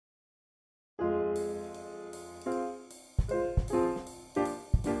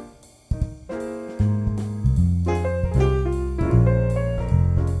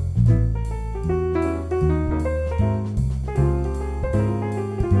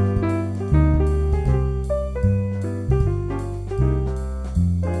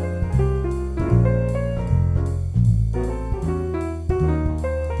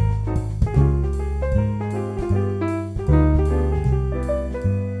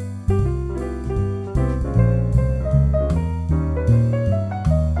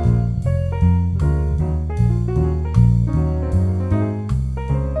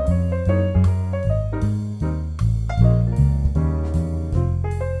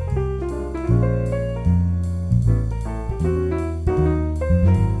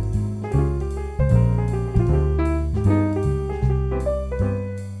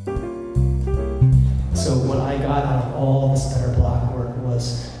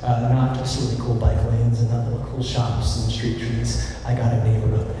just really cool bike lanes and not little cool shops and street trees. I got a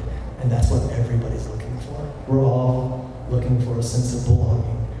neighborhood, and that's what everybody's looking for. We're all looking for a sense of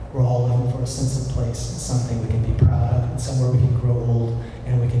belonging. We're all looking for a sense of place and something we can be proud of, and somewhere we can grow old,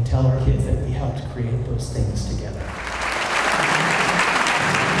 and we can tell our kids that we helped create those things together.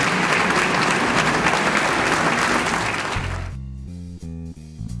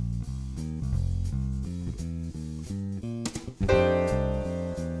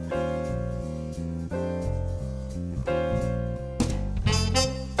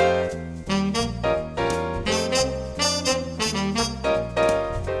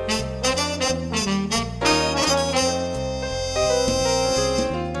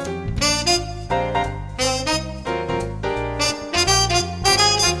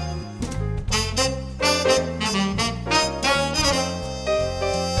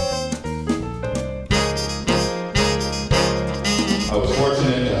 I was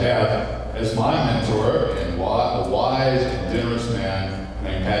fortunate to have as my mentor a wise and generous man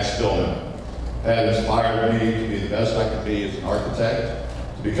named Pat Stillman. Pat inspired me to be the best I could be as an architect,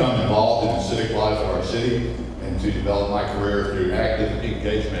 to become involved in the civic life of our city, and to develop my career through active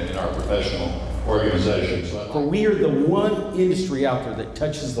engagement in our professional organizations. For we are the one industry out there that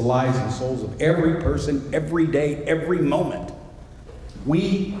touches the lives and souls of every person, every day, every moment.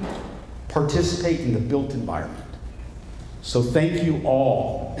 We participate in the built environment. So thank you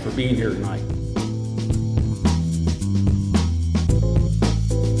all for being here tonight.